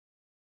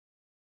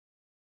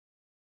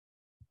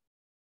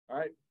All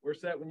right, we're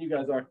set when you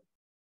guys are.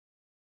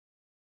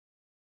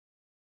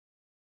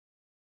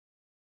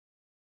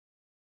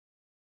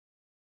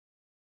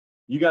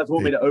 You guys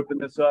want me to open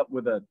this up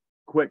with a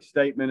quick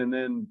statement and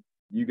then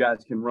you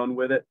guys can run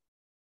with it?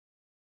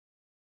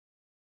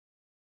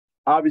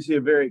 Obviously,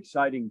 a very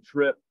exciting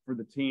trip for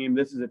the team.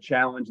 This is a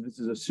challenge. This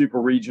is a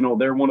super regional.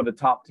 They're one of the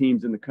top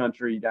teams in the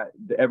country. That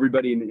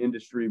everybody in the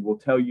industry will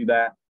tell you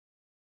that.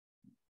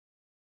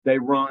 They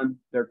run.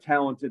 They're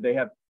talented. They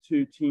have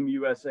 2 Team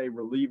USA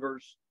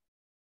relievers.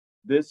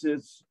 This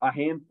is a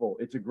handful.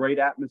 It's a great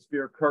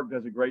atmosphere. Kirk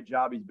does a great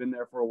job. He's been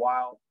there for a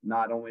while,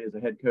 not only as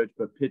a head coach,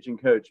 but pitching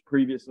coach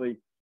previously.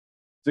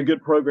 It's a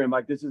good program.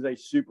 Like, this is a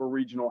super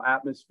regional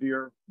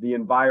atmosphere. The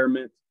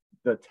environment,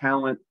 the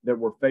talent that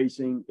we're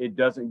facing, it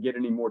doesn't get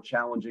any more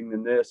challenging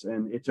than this.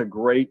 And it's a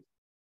great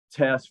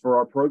test for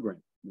our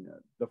program. You know,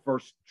 the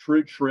first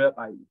true trip,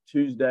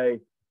 Tuesday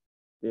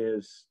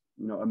is,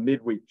 a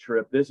midweek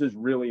trip. This is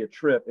really a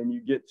trip, and you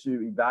get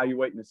to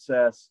evaluate and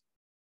assess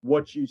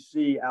what you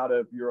see out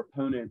of your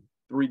opponent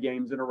 3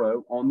 games in a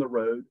row on the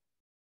road.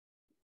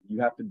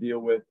 You have to deal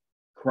with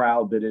a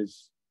crowd that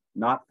is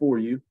not for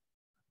you.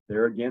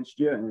 They're against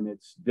you, and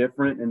it's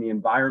different in the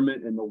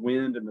environment and the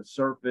wind and the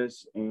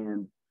surface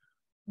and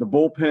the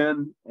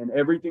bullpen and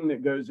everything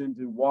that goes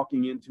into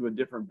walking into a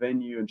different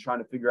venue and trying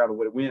to figure out a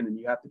way to win. And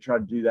you have to try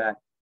to do that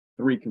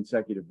 3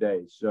 consecutive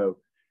days. So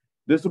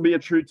this will be a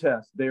true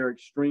test. They're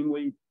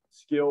extremely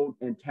skilled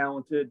and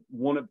talented,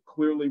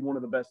 clearly one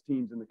of the best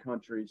teams in the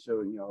country. So,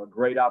 a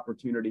great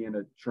opportunity and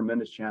a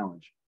tremendous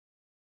challenge.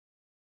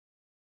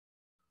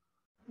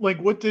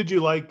 Like, what did you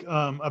like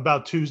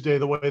about Tuesday,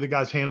 the way the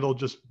guys handled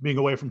just being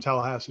away from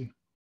Tallahassee?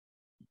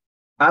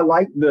 I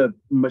like the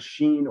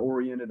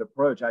machine-oriented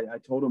approach. I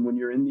told them, when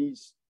you're in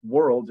these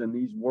worlds and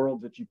these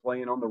worlds that you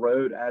play in on the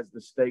road, as the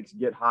stakes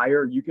get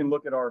higher, you can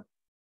look at our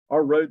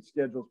road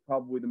schedule is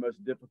probably the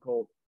most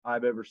difficult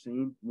I've ever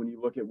seen when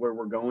you look at where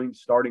we're going,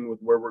 starting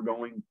with where we're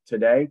going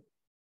today.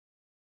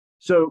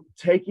 So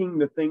taking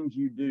the things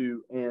you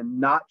do and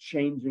not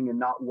changing and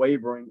not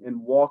wavering and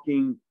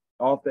walking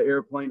off the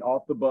airplane,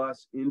 off the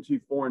bus into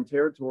foreign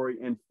territory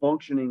and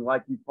functioning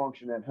like you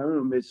function at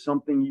home is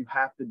something you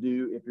have to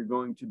do if you're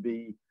going to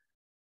be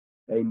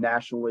a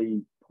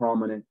nationally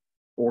prominent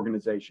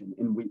organization.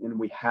 And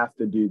we have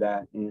to do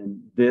that. And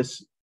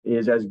this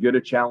is as good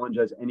a challenge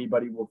as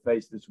anybody will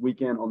face this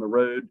weekend on the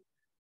road.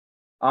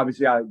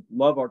 Obviously, I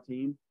love our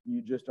team.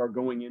 You just are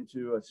going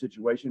into a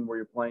situation where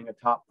you're playing a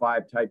top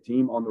 5 type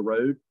team on the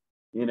road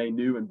in a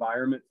new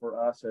environment for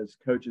us as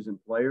coaches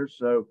and players.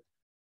 So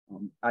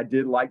I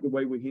did like the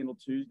way we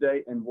handled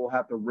Tuesday, and we'll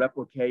have to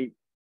replicate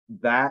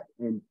that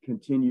and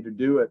continue to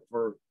do it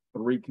for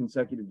 3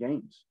 consecutive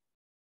games.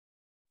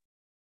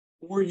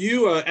 Were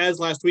you, as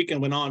last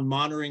weekend went on,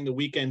 monitoring the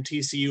weekend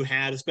TCU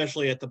had,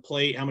 especially at the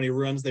plate, how many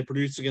runs they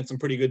produced against some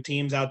pretty good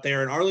teams out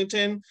there in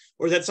Arlington?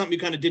 Or is that something you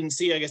kind of didn't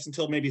see, I guess,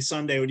 until maybe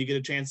Sunday when you get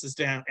a chance to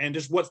stand? And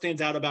just what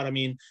stands out about,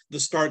 the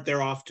start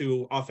they're off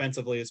to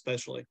offensively,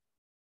 especially?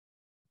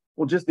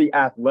 Well, just the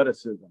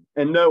athleticism.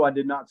 And no, I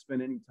did not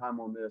spend any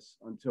time on this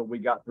until we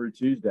got through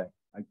Tuesday.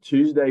 Like,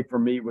 Tuesday for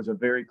me was a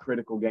very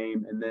critical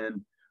game. And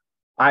then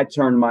I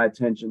turned my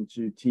attention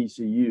to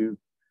TCU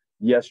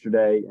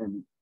yesterday,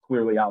 and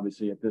clearly,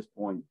 obviously, at this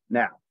point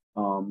now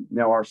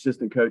our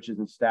assistant coaches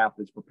and staff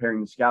that's preparing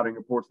the scouting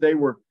reports, they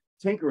were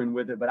tinkering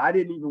with it, but I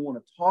didn't even want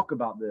to talk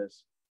about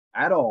this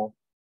at all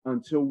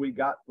until we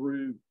got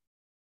through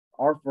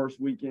our first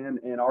weekend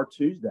and our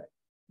Tuesday.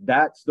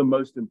 That's the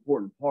most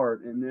important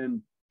part. And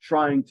then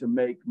trying to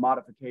make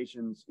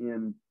modifications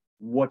in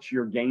what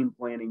your game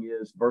planning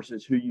is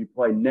versus who you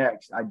play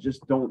next. I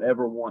just don't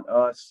ever want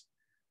us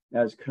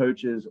as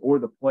coaches or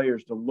the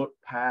players to look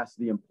past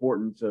the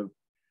importance of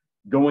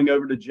going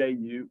over to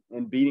JU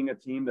and beating a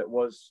team that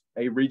was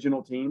a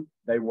regional team.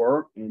 They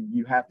were, and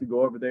you have to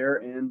go over there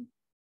and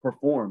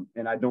perform.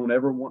 And I don't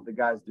ever want the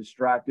guys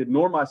distracted,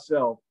 nor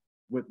myself,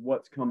 with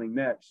what's coming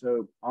next.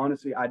 So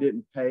honestly, I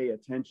didn't pay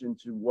attention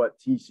to what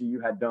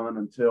TCU had done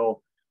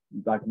until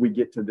we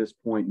get to this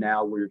point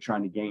now where you're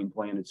trying to game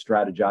plan and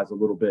strategize a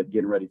little bit,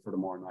 getting ready for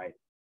tomorrow night.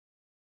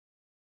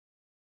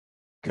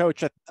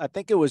 Coach, I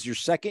think it was your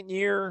second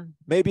year,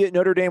 maybe at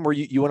Notre Dame, where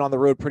you went on the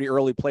road pretty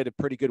early, played a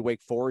pretty good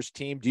Wake Forest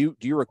team. Do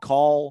you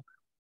recall?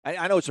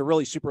 I know it's a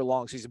really super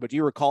long season, but do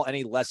you recall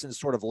any lessons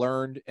sort of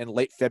learned in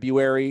late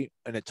February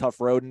in a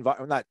tough road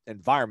not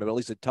environment, but at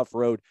least a tough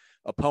road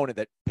opponent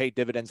that paid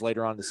dividends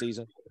later on in the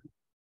season?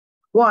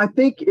 Well, I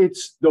think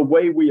it's the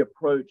way we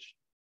approach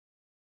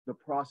the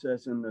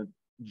process and the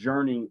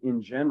journey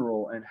in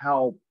general, and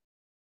how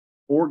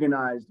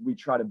organized we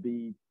try to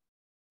be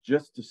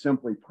just to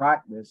simply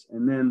practice.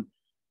 And then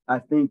I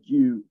think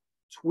you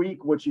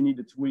tweak what you need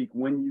to tweak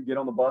when you get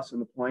on the bus and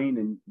the plane,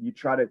 and you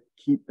try to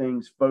keep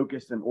things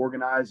focused and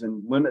organized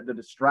and limit the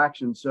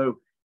distractions. So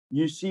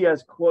you see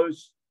as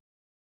close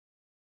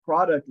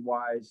product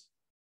wise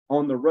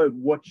on the road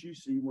what you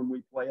see when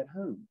we play at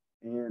home.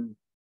 And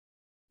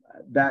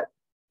that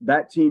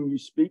that team you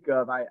speak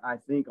of, I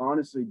think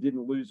honestly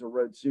didn't lose a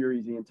road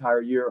series the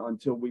entire year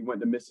until we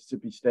went to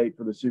Mississippi State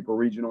for the Super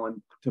Regional,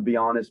 and to be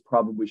honest,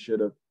 probably should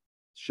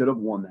have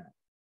won that.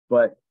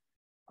 But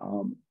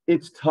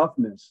it's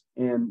toughness,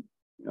 and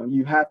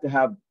you have to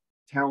have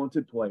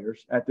talented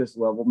players at this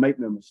level. Make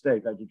no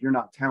mistake, like if you're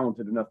not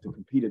talented enough to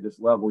compete at this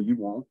level, you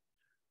won't.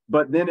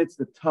 But then it's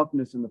the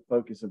toughness and the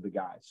focus of the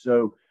guys.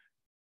 So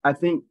I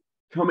think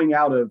coming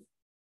out of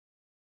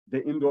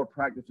the indoor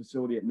practice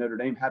facility at Notre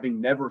Dame, having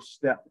never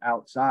stepped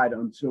outside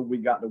until we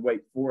got to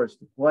Wake Forest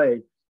to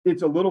play,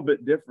 it's a little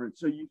bit different.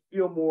 So you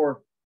feel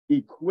more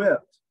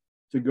equipped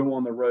to go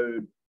on the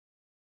road,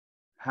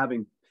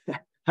 having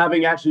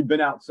actually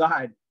been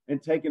outside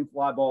and taken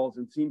fly balls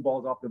and seen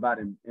balls off the bat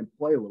and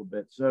play a little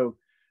bit. So,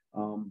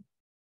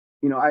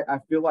 I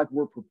feel like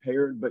we're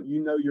prepared, but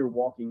you're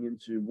walking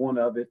into one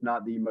of, if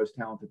not the most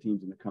talented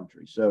teams in the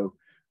country. So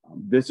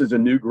this is a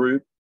new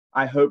group.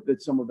 I hope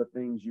that some of the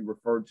things you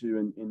referred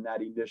to in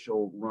that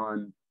initial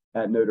run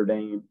at Notre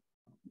Dame,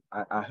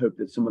 I hope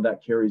that some of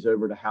that carries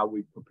over to how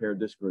we've prepared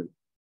this group.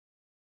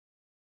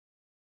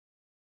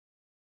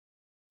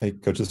 Hey,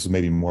 Coach, this is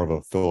maybe more of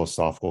a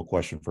philosophical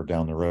question for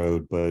down the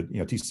road, but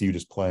TCU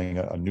just playing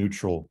a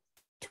neutral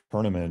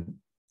tournament,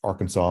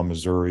 Arkansas,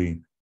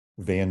 Missouri,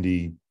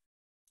 Vandy.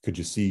 Could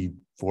you see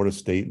Florida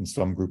State and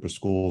some group of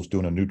schools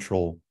doing a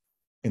neutral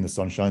in the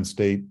Sunshine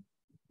State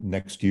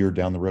next year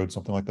down the road,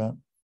 something like that?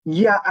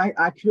 Yeah,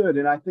 I could,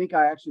 and I think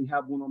I actually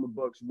have one on the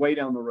books way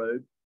down the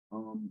road.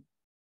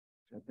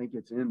 I think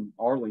it's in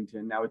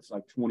Arlington now. It's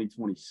like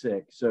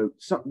 2026. So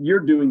you're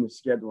doing the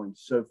scheduling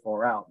so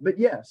far out, but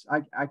yes,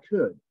 I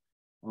could.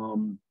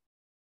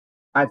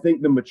 I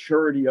think the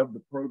maturity of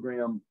the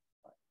program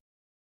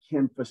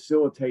can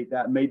facilitate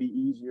that maybe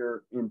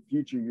easier in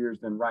future years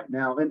than right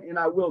now. And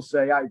I will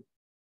say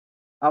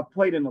I've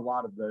played in a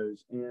lot of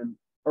those, and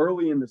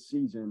early in the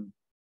season,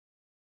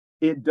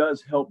 it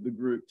does help the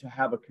group to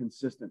have a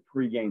consistent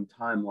pregame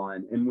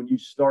timeline. And when you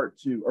start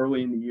to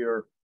early in the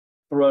year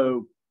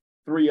throw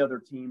 3 other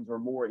teams or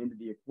more into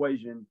the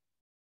equation,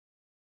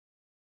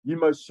 you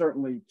most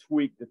certainly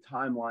tweak the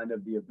timeline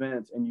of the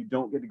events, and you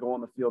don't get to go on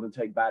the field and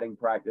take batting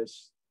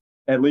practice,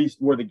 at least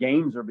where the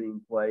games are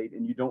being played,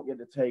 and you don't get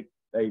to take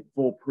a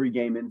full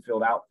pregame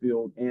infield,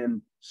 outfield,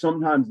 and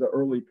sometimes the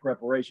early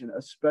preparation,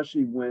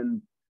 especially when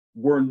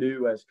we're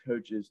new as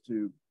coaches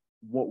to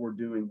what we're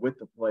doing with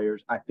the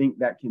players. I think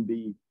that can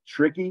be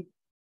tricky,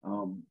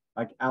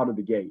 like out of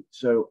the gate.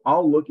 So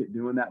I'll look at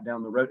doing that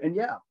down the road. And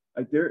yeah,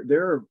 like there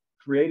are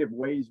creative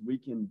ways we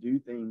can do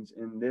things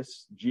in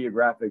this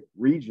geographic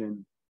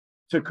region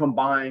to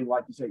combine,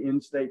 like you say,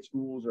 in-state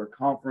schools or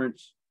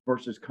conference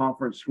versus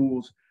conference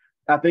schools.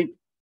 I think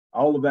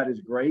all of that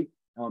is great.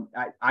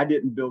 I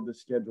didn't build the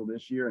schedule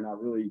this year, and I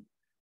really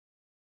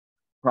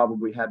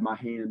probably had my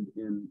hand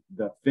in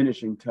the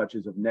finishing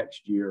touches of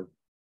next year,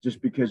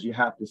 just because you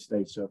have to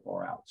stay so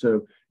far out.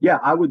 So yeah,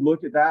 I would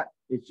look at that.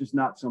 It's just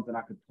not something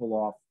I could pull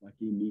off like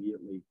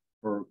immediately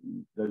for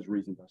those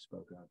reasons I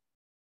spoke of.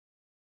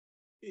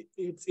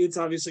 It's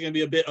obviously going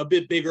to be a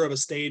bit bigger of a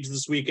stage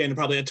this weekend,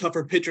 probably a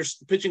tougher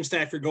pitching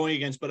staff you're going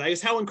against. But I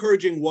guess how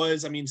encouraging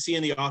was,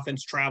 seeing the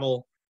offense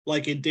travel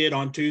like it did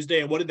on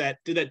Tuesday, and what did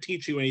that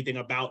teach you anything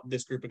about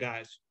this group of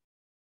guys?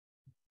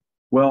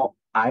 Well,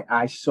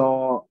 I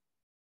saw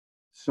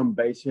some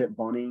base hit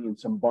bunting and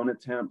some bunt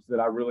attempts that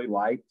I really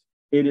liked.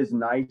 It is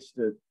nice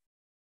to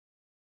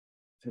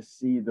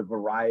see the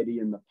variety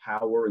and the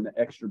power and the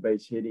extra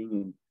base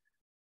hitting.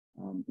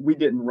 And we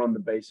didn't run the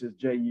bases.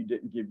 JU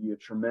didn't give you a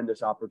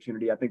tremendous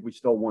opportunity. I think we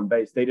stole 1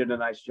 base. They did a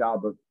nice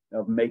job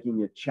of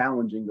making it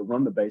challenging to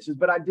run the bases.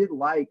 But I did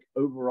like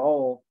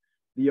overall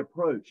the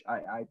approach.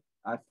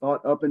 I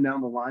thought up and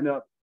down the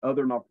lineup,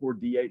 other than our poor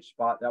DH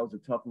spot, that was a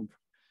tough one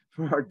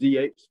for our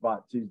DH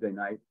spot Tuesday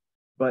night.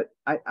 But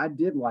I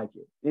did like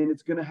it, and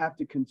it's going to have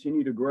to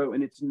continue to grow,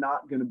 and it's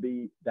not going to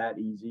be that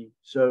easy.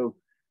 So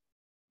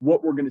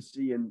what we're going to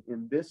see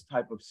in this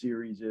type of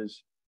series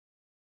is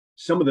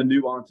some of the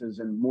nuances,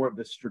 and more of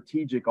the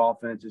strategic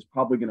offense is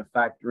probably going to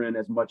factor in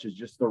as much as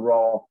just the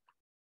raw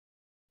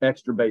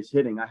extra base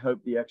hitting. I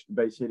hope the extra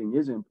base hitting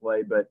is in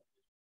play, but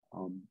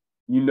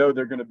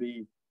they're going to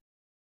be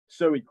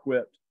so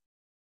equipped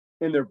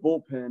in their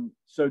bullpen,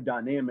 so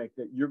dynamic,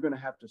 that you're going to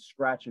have to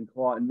scratch and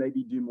claw and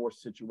maybe do more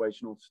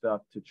situational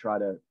stuff to try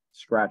to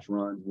scratch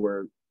runs.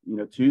 Where,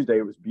 Tuesday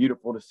it was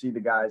beautiful to see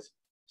the guys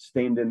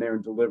stand in there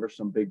and deliver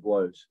some big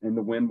blows, and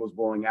the wind was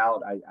blowing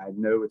out. I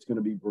know it's going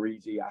to be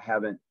breezy. I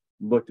haven't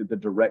looked at the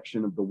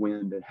direction of the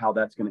wind and how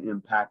that's going to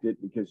impact it,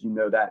 because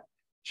that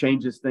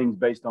changes things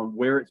based on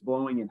where it's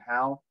blowing and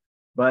how.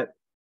 But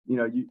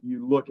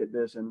you look at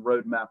this, and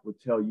roadmap would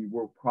tell you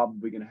we're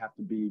probably going to have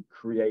to be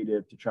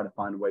creative to try to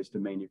find ways to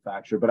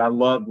manufacture. But I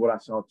loved what I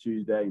saw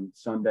Tuesday and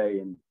Sunday,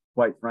 and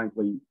quite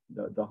frankly,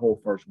 the whole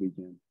first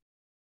weekend.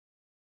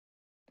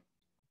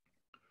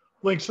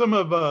 Like some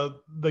of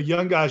the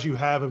young guys you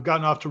have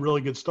gotten off to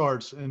really good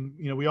starts, and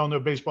we all know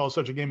baseball is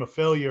such a game of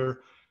failure.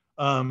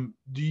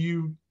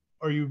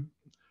 Are you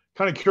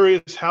kind of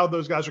curious how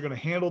those guys are going to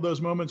handle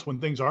those moments when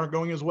things aren't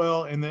going as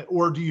well,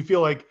 or do you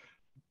feel like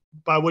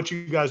by what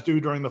you guys do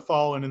during the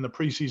fall and in the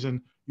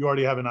preseason, you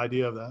already have an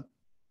idea of that?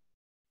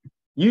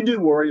 You do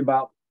worry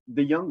about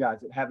the young guys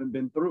that haven't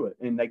been through it,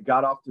 and they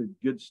got off to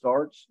good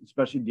starts,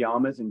 especially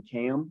Diamas and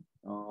Cam.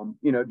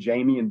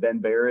 Jamie and Ben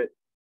Barrett,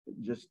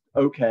 just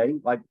okay,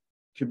 like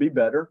could be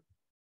better.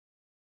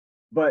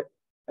 But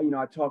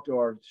I talked to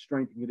our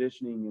strength and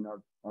conditioning and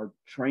our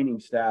training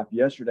staff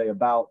yesterday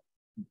about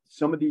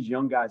some of these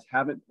young guys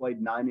haven't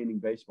played 9-inning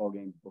baseball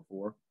games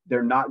before.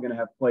 They're not going to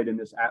have played in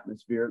this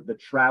atmosphere, the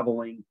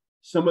traveling,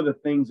 some of the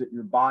things that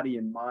your body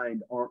and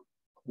mind aren't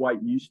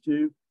quite used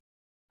to.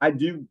 I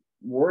do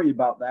worry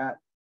about that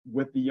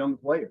with the young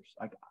players.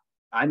 Like,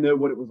 I know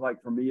what it was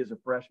like for me as a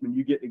freshman.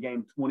 You get the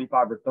game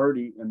 25 or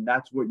 30, and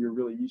that's what you're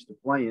really used to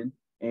playing.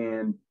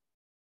 And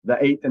the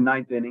 8th and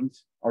 9th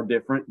innings are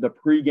different. The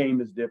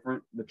pregame is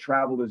different. The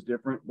travel is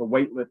different. The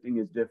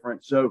weightlifting is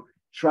different. So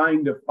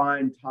trying to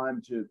find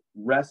time to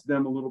rest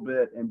them a little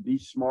bit and be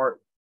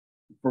smart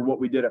for what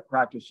we did at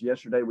practice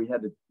yesterday. We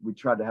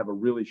tried to have a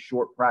really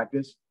short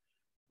practice.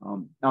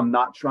 I'm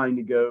not trying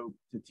to go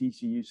to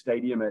TCU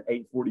Stadium at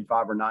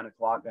 8:45 or 9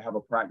 o'clock to have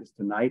a practice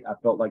tonight. I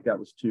felt like that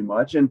was too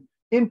much, and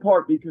in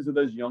part because of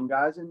those young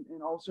guys and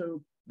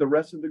also the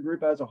rest of the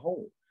group as a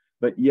whole.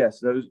 But yes,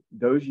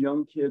 those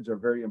young kids are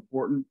very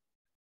important.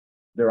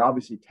 They're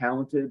obviously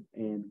talented,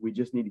 and we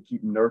just need to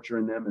keep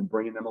nurturing them and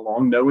bringing them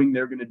along, knowing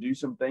they're going to do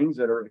some things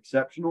that are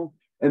exceptional,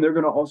 and they're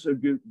going to also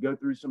go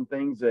through some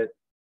things that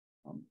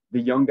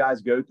the young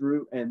guys go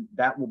through, and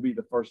that will be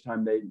the first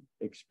time they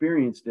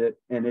experienced it,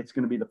 and it's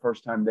going to be the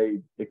first time they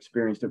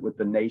experienced it with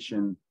the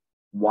nation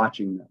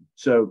watching them.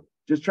 So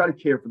just try to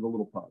care for the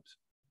little pups.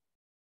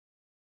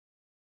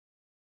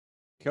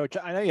 Coach,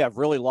 I know you have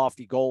really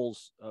lofty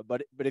goals,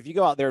 but if you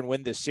go out there and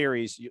win this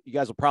series, you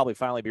guys will probably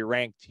finally be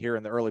ranked here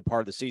in the early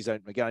part of the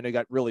season. Again, I know you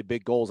got really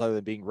big goals other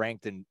than being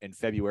ranked in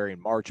February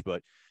and March,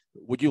 but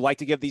would you like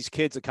to give these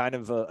kids a kind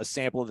of a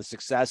sample of the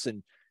success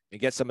and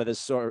get some of this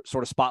sort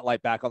of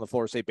spotlight back on the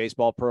Florida State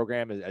baseball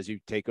program as you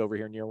take over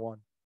here in year one?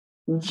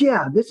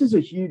 Yeah, this is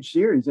a huge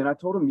series. And I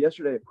told them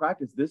yesterday at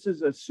practice, this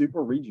is a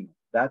super regional.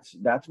 That's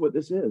what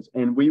this is.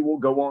 And we will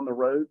go on the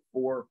road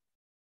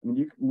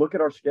you look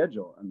at our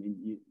schedule.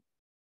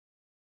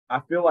 I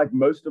feel like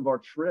most of our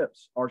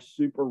trips are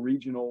super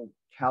regional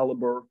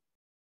caliber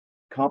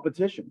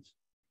competitions.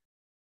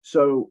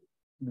 So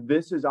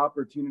this is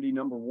opportunity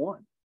number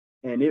one,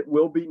 and it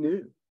will be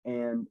new.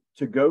 And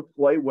to go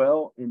play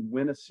well and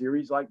win a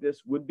series like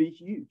this would be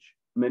huge.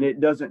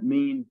 It doesn't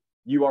mean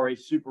you are a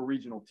super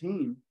regional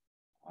team.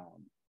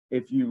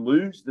 If you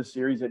lose the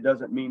series, it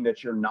doesn't mean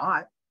that you're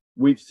not.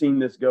 We've seen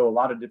this go a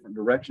lot of different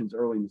directions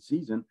early in the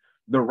season.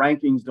 The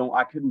rankings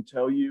I couldn't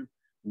tell you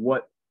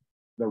what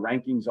the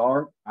rankings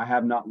are. I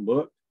have not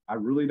looked. I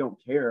really don't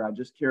care. I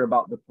just care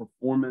about the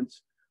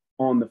performance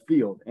on the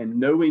field. And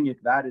knowing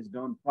if that is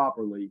done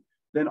properly,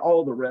 then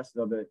all the rest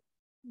of it,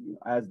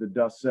 as the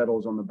dust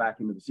settles on the back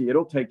end of the sea,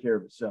 it'll take care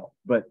of itself.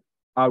 But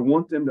I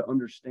want them to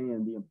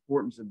understand the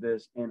importance of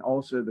this and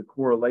also the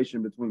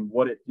correlation between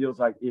what it feels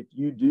like if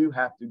you do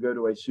have to go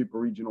to a super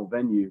regional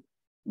venue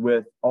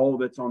with all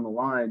that's on the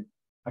line.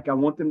 Like, I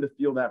want them to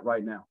feel that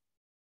right now.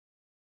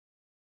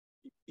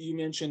 You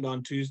mentioned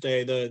on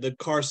Tuesday the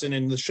Carson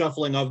and the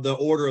shuffling of the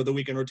order of the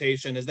weekend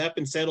rotation. Has that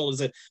been settled?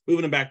 Is it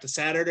moving them back to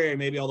Saturday or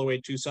maybe all the way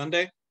to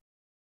Sunday?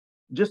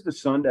 Just a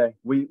Sunday.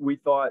 We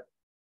thought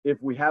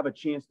if we have a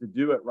chance to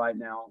do it right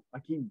now,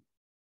 like he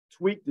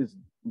tweaked his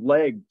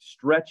leg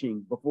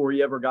stretching before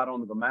he ever got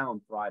onto the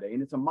mound Friday.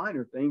 And it's a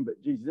minor thing,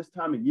 but geez, this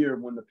time of year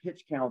when the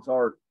pitch counts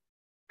are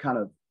kind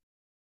of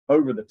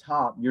over the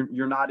top,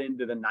 you're not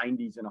into the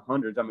 90s and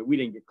 100s. We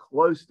didn't get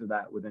close to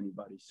that with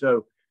anybody.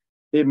 So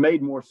it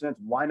made more sense.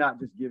 Why not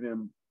just give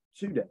him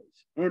 2 days?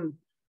 And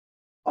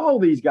all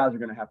these guys are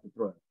going to have to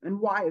throw.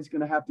 And Wyatt's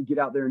going to have to get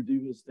out there and do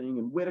his thing.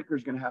 And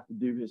Whitaker's going to have to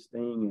do his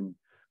thing.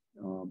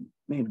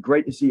 And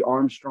great to see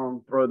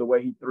Armstrong throw the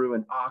way he threw.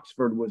 And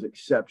Oxford was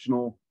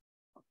exceptional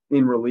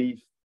in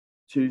relief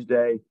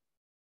Tuesday.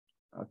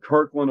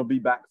 Kirkland will be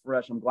back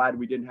fresh. I'm glad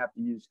we didn't have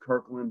to use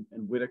Kirkland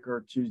and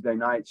Whitaker Tuesday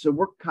night. So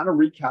we're kind of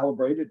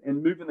recalibrated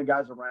and moving the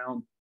guys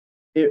around.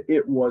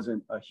 It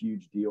wasn't a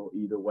huge deal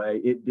either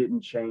way. It didn't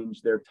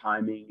change their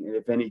timing. And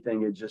if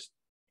anything, it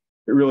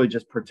really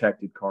just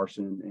protected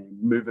Carson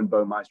and moving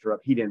Baumeister up.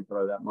 He didn't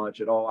throw that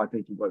much at all. I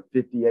think he went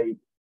 58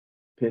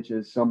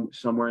 pitches,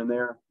 somewhere in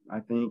there,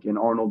 I think. And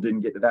Arnold didn't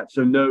get to that.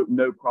 So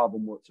no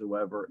problem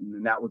whatsoever.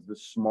 And that was the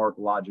smart,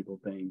 logical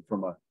thing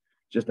from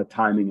just a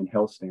timing and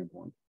health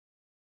standpoint.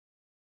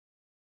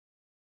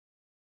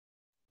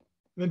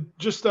 And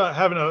just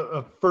having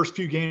a first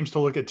few games to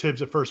look at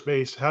Tibbs at first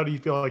base, how do you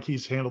feel like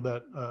he's handled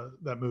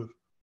that move?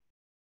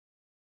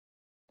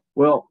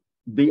 Well,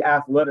 the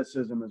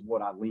athleticism is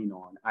what I lean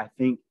on. I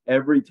think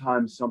every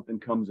time something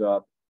comes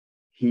up,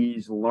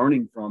 he's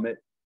learning from it.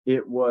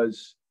 It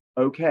was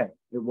okay.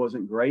 It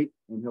wasn't great,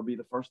 and he'll be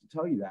the first to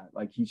tell you that.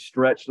 Like, he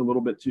stretched a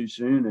little bit too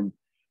soon, and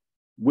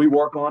we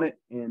work on it.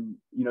 And,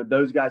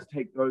 those guys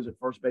take throws at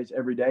first base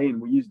every day,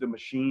 and we use the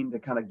machine to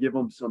kind of give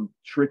them some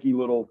tricky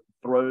little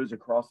throws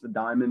across the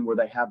diamond where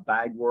they have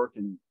bag work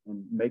and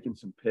making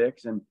some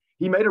picks. And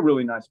he made a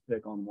really nice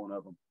pick on one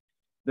of them.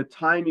 The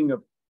timing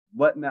of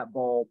letting that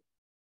ball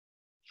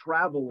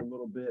travel a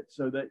little bit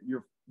so that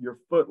your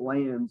foot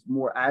lands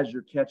more as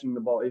you're catching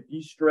the ball. If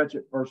you stretch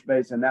at first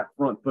base and that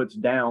front foot's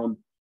down,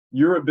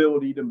 your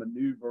ability to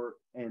maneuver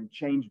and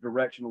change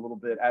direction a little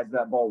bit as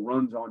that ball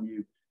runs on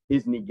you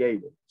is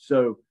negated.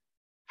 So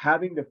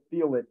having to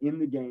feel it in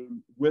the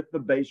game with the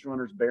base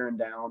runners bearing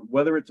down,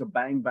 whether it's a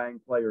bang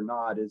play or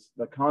not, is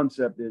the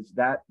concept is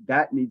that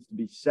needs to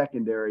be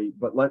secondary,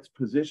 but let's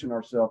position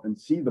ourselves and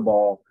see the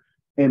ball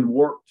and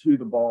work to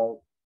the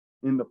ball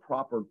in the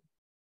proper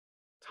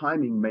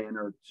timing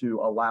manner to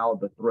allow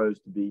the throws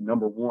to be,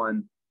 number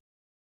one,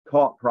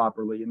 caught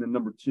properly. And then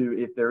number two,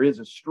 if there is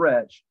a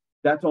stretch,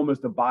 that's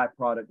almost a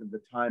byproduct of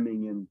the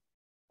timing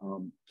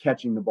and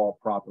catching the ball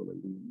properly.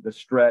 The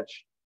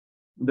stretch,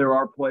 there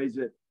are plays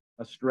that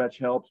a stretch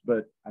helps,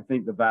 but I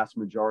think the vast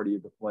majority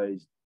of the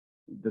plays,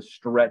 the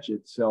stretch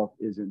itself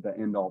isn't the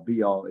end all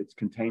be all. It's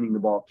containing the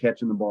ball,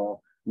 catching the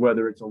ball,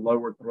 whether it's a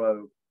lower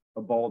throw,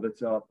 a ball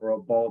that's up, or a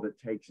ball that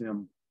takes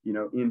him,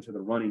 into the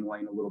running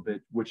lane a little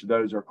bit, which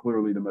those are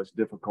clearly the most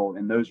difficult.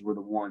 And those were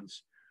the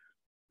ones,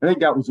 I think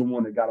that was the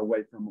one that got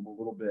away from him a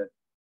little bit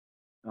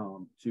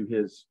to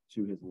his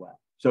left.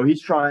 So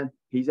he's trying,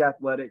 he's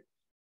athletic,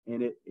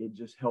 and it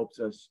just helps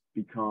us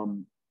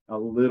become a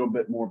little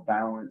bit more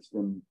balanced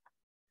and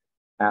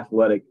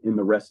athletic in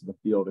the rest of the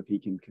field if he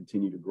can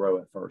continue to grow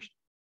at first.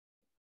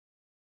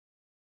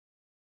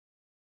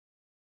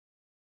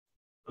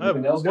 I have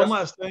one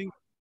last thing.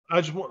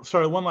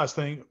 One last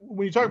thing.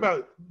 When you talk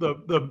about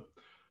the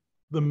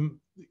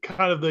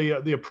kind of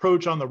the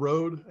approach on the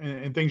road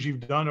and things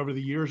you've done over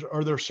the years,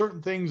 are there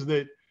certain things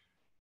that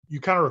you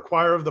kind of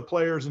require of the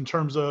players in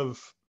terms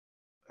of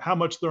how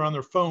much they're on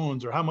their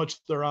phones or how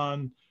much they're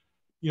on,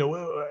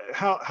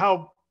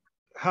 how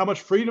much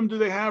freedom do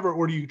they have,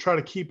 or do you try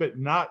to keep it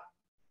not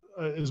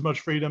as much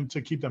freedom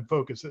to keep them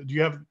focused? Do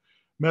you have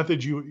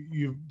methods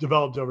you've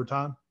developed over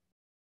time?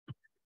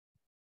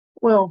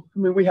 Well, I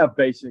mean, we have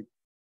basic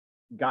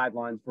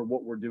guidelines for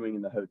what we're doing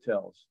in the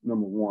hotels.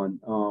 Number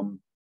one,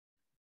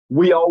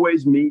 we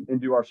always meet and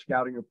do our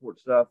scouting report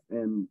stuff,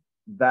 and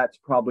that's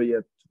probably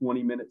a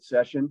 20-minute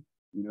session.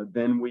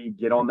 Then we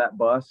get on that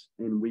bus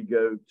and we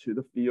go to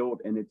the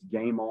field, and it's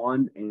game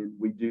on, and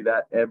we do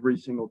that every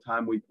single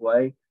time we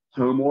play,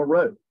 home or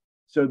road.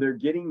 So they're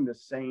getting the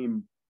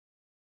same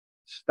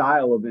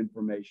style of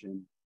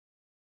information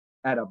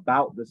at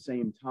about the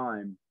same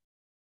time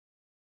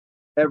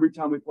every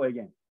time we play a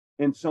game.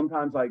 And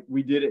sometimes, like,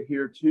 we did it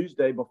here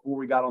Tuesday before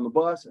we got on the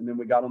bus, and then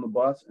we got on the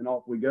bus and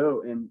off we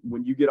go. And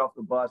when you get off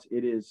the bus,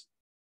 it is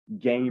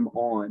game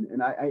on.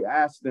 And I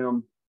asked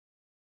them,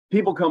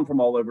 people come from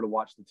all over to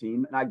watch the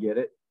team, and I get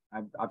it.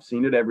 I've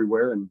seen it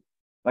everywhere. And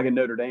like in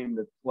Notre Dame,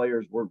 the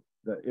players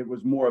it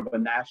was more of a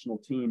national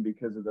team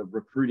because of the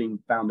recruiting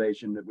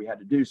foundation that we had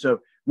to do. So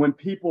when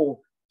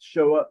people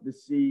show up to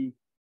see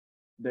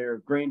their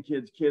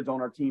grandkids, kids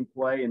on our team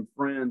play and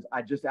friends,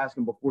 I just ask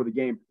them before the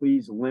game,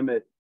 please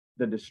limit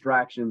the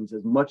distractions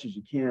as much as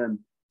you can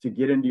to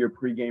get into your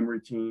pregame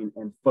routine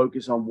and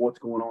focus on what's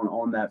going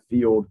on that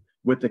field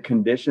with the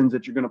conditions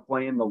that you're going to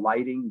play in, the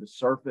lighting, the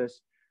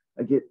surface.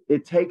 Like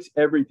it takes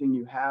everything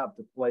you have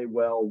to play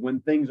well.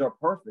 When things are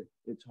perfect,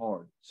 it's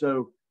hard.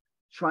 So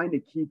trying to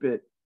keep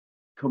it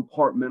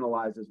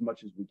compartmentalized as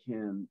much as we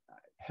can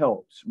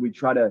helps. We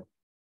try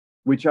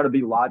to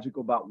be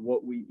logical about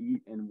what we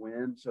eat and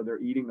when. So they're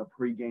eating a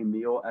pregame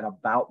meal at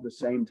about the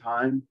same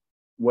time,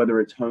 whether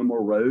it's home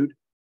or road.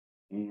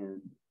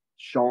 And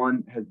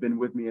Sean has been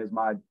with me as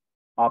my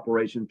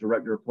operations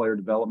director of player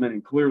development.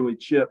 And clearly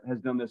Chip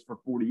has done this for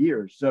 40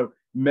 years. So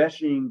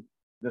meshing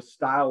the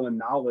style and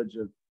knowledge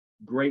of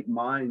great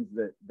minds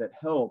that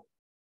help,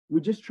 we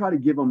just try to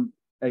give them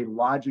a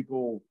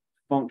logical,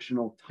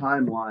 functional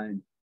timeline,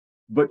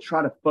 but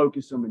try to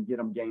focus them and get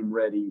them game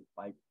ready,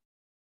 like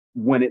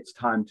when it's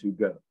time to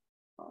go.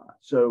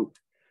 So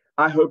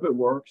I hope it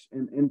works.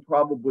 And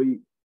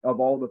probably of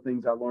all the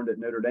things I learned at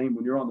Notre Dame,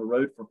 when you're on the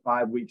road for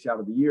 5 weeks out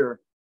of the year,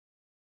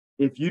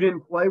 if you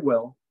didn't play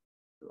well,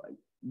 like,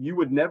 you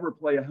would never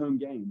play a home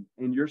game,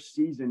 and your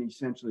season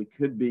essentially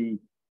could be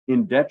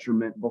in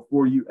detriment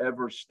before you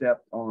ever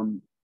stepped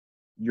on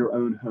your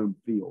own home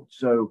field.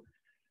 So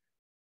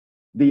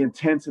the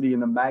intensity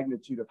and the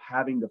magnitude of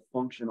having to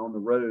function on the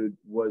road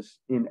was,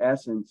 in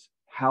essence,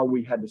 how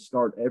we had to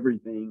start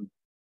everything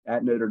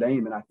at Notre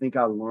Dame. And I think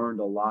I learned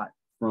a lot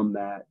from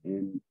that.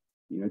 And,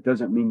 it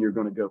doesn't mean you're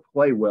going to go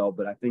play well,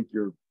 but I think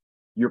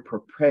you're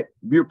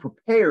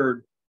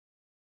prepared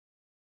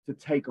to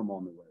take them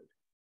on the road.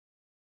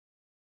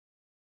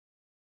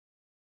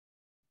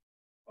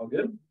 All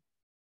good?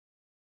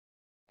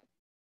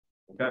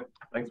 Okay.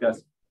 Thanks,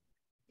 guys.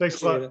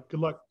 Thanks a lot. Good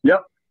luck.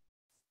 Yep.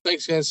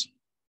 Thanks, guys.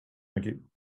 Thank you.